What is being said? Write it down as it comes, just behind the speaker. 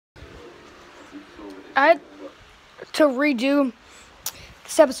I had to redo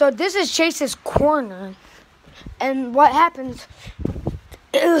this episode. This is Chase's corner. And what happens,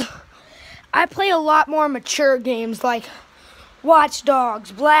 I play a lot more mature games like Watch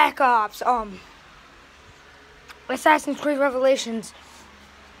Dogs, Black Ops, Assassin's Creed Revelations.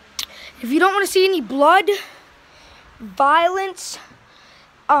 If you don't want to see any blood, violence,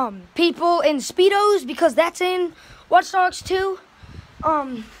 people in Speedos, because that's in Watch Dogs 2,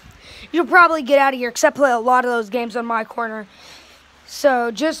 you'll probably get out of here, because I play a lot of those games on my corner.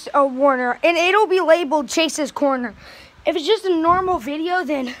 So, just a warner. And it'll be labeled Chase's Corner. If it's just a normal video,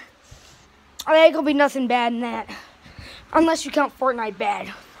 then I think it'll be nothing bad in that. Unless you count Fortnite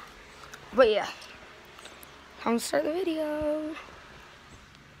bad. But yeah. I'm gonna start the video.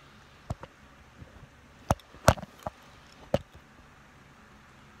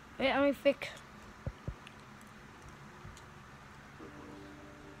 Wait, let me fix.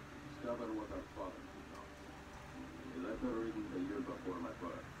 Discover what our father did not. A letter written the year before my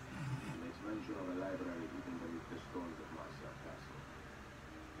birth makes mention of a library hidden beneath the stones of Marcia Castle.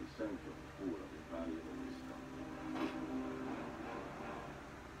 A sanctum full of invaluable wisdom.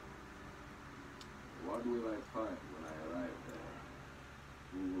 What will I find when I arrive there?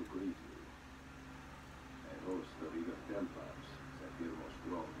 Who will greet me? A host of eager Templars, as I feel most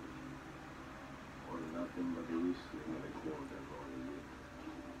strongly. Or nothing but the whistling of a cold and lonely wind.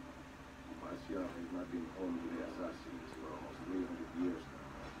 Marcia has not been home to the assassins for almost 300 years now.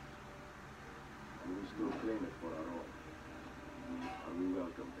 And we still claim it for our own. Are we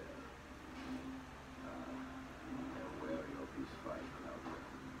welcome there? I am wary of this fight, Claudia.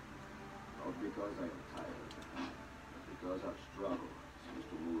 Not because I am tired, but because our struggle seems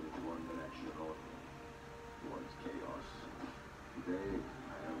to move in one direction only, towards chaos. Today,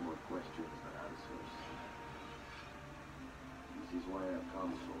 I have more questions than answers. This is why I have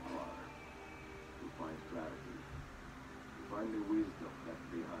come so far. To find clarity. To find the wisdom left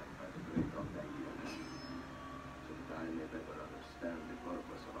behind by the great Altair. So that I may better understand the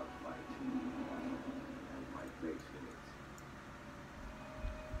purpose of our fight. And my place in it.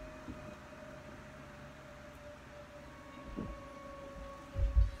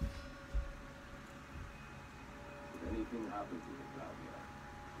 If anything happened to me, Claudia,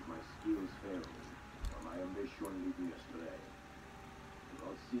 if my skills fail me, or my ambition lead me astray,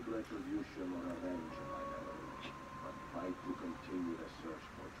 I'll seek retribution or revenge in my memory, but fight to continue the search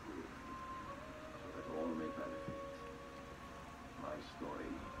for truth, so that all may benefit. My story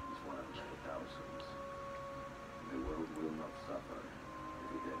is one of many thousands. The world will not suffer if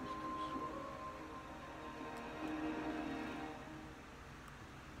it ends too soon.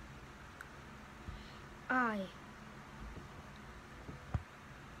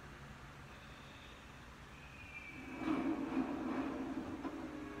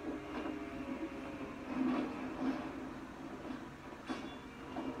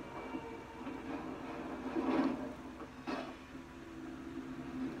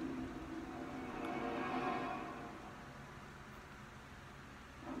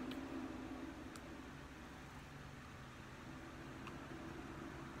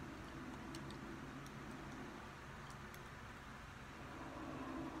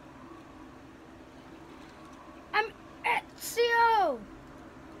 Ezio!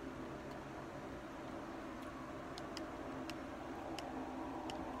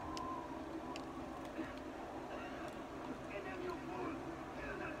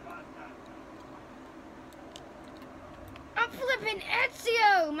 I'm flipping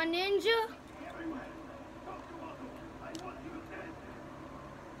Ezio, my ninja!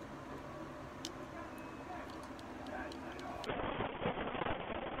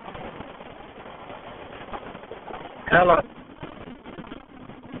 Hello.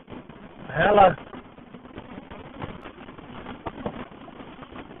 Hello.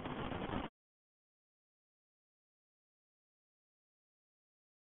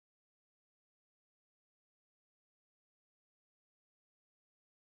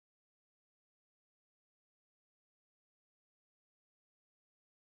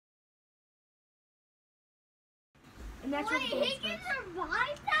 And that's Wait, what he can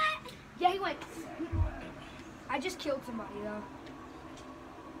survive that? Yeah, he went. I just killed somebody though.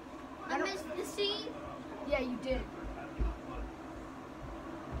 I missed the scene. Yeah, you did.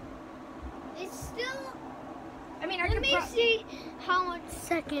 It's still. I mean, Let me see how much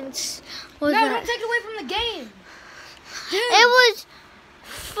seconds was No, that. don't take it away from the game. Dude. It was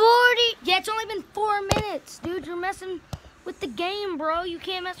 40. Yeah, it's only been 4 minutes, dude. You're messing with the game, bro. You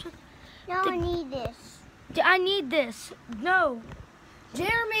can't mess with. No, I need this. I need this. No,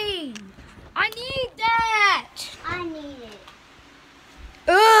 Jeremy, I need that. I need it.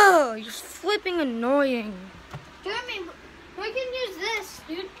 Ugh, You're flipping annoying. Jeremy, we can use this,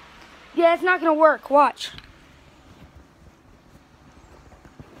 dude. Yeah, it's not gonna work. Watch.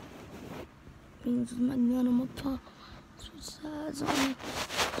 I'm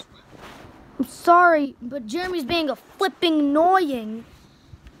sorry, but Jeremy's being a flipping annoying.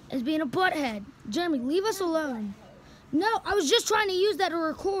 Is being a butthead. Jeremy, leave us alone. No, I was just trying to use that to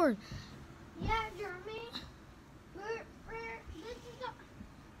record. Yeah, Jeremy.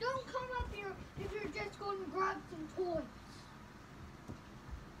 Don't come up here if you're just going to grab some toys.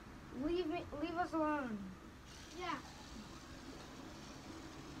 Leave us alone. Yeah.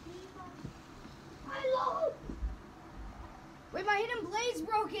 Hello. Wait, my hidden blade's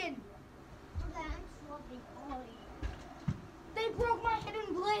broken. They broke my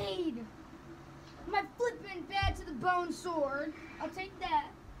hidden blade. My flippin' bad to the bone sword. I'll take that.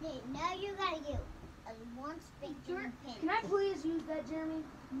 Hey, now you gotta get one stick pin. Can I please use that, Jeremy?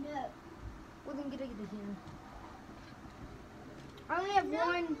 No. Well, then get it here. I only have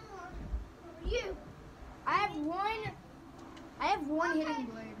one. You. I have one Okay. hidden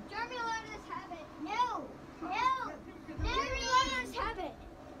blade. Jeremy, let us have it. No. No. Jeremy, let us have it.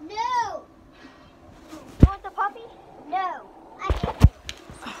 No. Want the puppy? No. I can't.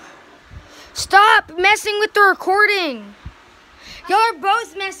 Stop messing with the recording. Y'all are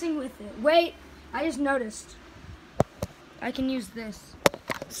both messing with it. Wait, I just noticed. I can use this.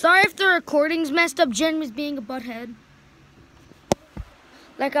 Sorry if the recording's messed up. Jeremy's being a butthead.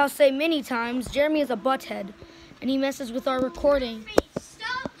 Like I'll say many times, Jeremy is a butthead, and he messes with our recording.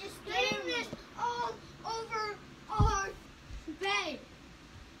 Stop just getting this all over our bed.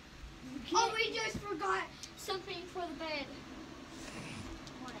 Oh, we just forgot something for the bed.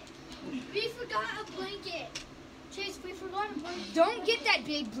 We forgot a blanket. Chase, we forgot a blanket. Don't get that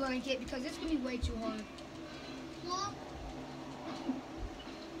big blanket because it's gonna be way too hard. Mom.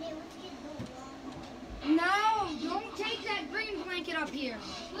 Hey, let's get the long. No, don't take that green blanket up here.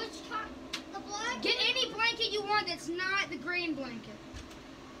 Which kind? The black? Get any blanket you want that's not the green blanket.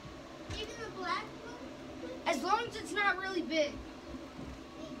 Even the black one? As long as it's not really big.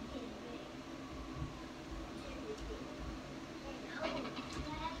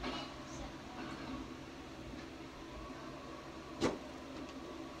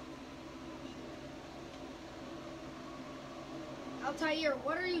 Altair,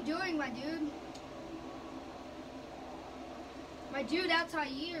 what are you doing, my dude? My dude,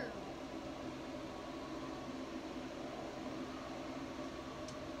 Altair.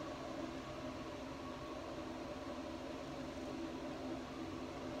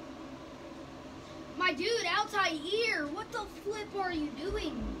 My dude, Altair, what the flip are you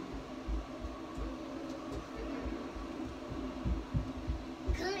doing?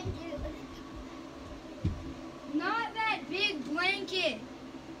 Good, dude. Not that big blanket.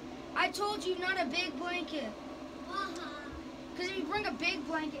 I told you not a big blanket. Because if you bring a big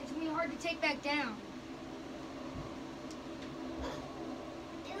blanket, it's going to be hard to take back down.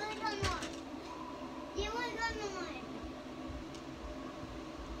 You want on one. You want on one.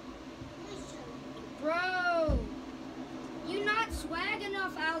 Bro, you not swag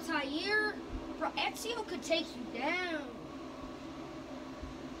enough, Altair? Bro, Ezio could take you down.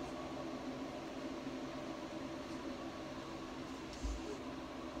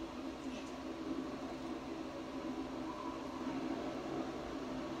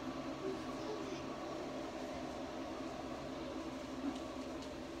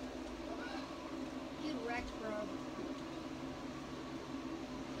 Bro.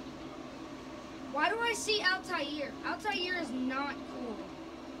 Why do I see Altair? Altair is not cool.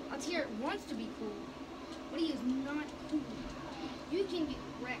 Altair wants to be cool, but he is not cool. You can get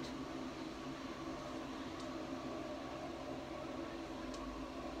wrecked.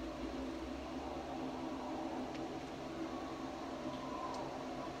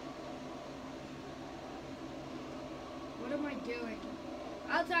 What am I doing?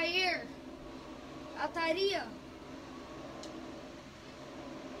 Altair! Altair!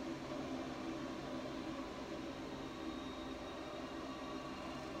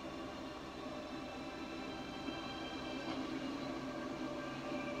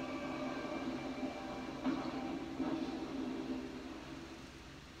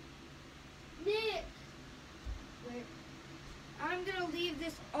 Nick! Wait. I'm gonna leave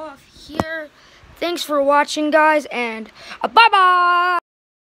this off here. Thanks for watching, guys, and bye-bye!